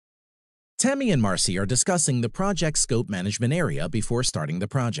Tammy and Marcy are discussing the project scope management area before starting the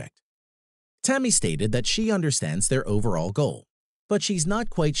project. Tammy stated that she understands their overall goal, but she's not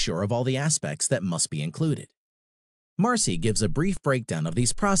quite sure of all the aspects that must be included. Marcy gives a brief breakdown of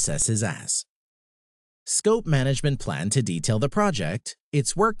these processes as scope management plan to detail the project,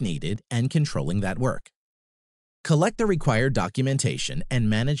 its work needed, and controlling that work. Collect the required documentation and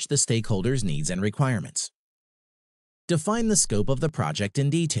manage the stakeholders' needs and requirements. Define the scope of the project in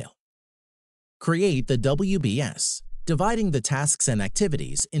detail. Create the WBS, dividing the tasks and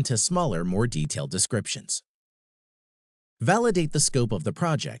activities into smaller, more detailed descriptions. Validate the scope of the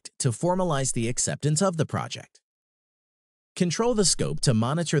project to formalize the acceptance of the project. Control the scope to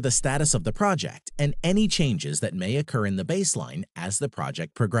monitor the status of the project and any changes that may occur in the baseline as the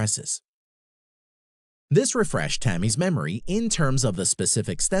project progresses. This refreshed Tammy's memory in terms of the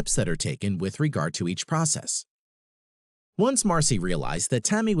specific steps that are taken with regard to each process. Once Marcy realized that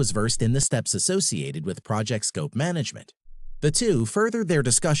Tammy was versed in the steps associated with project scope management, the two furthered their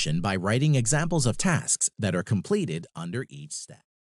discussion by writing examples of tasks that are completed under each step.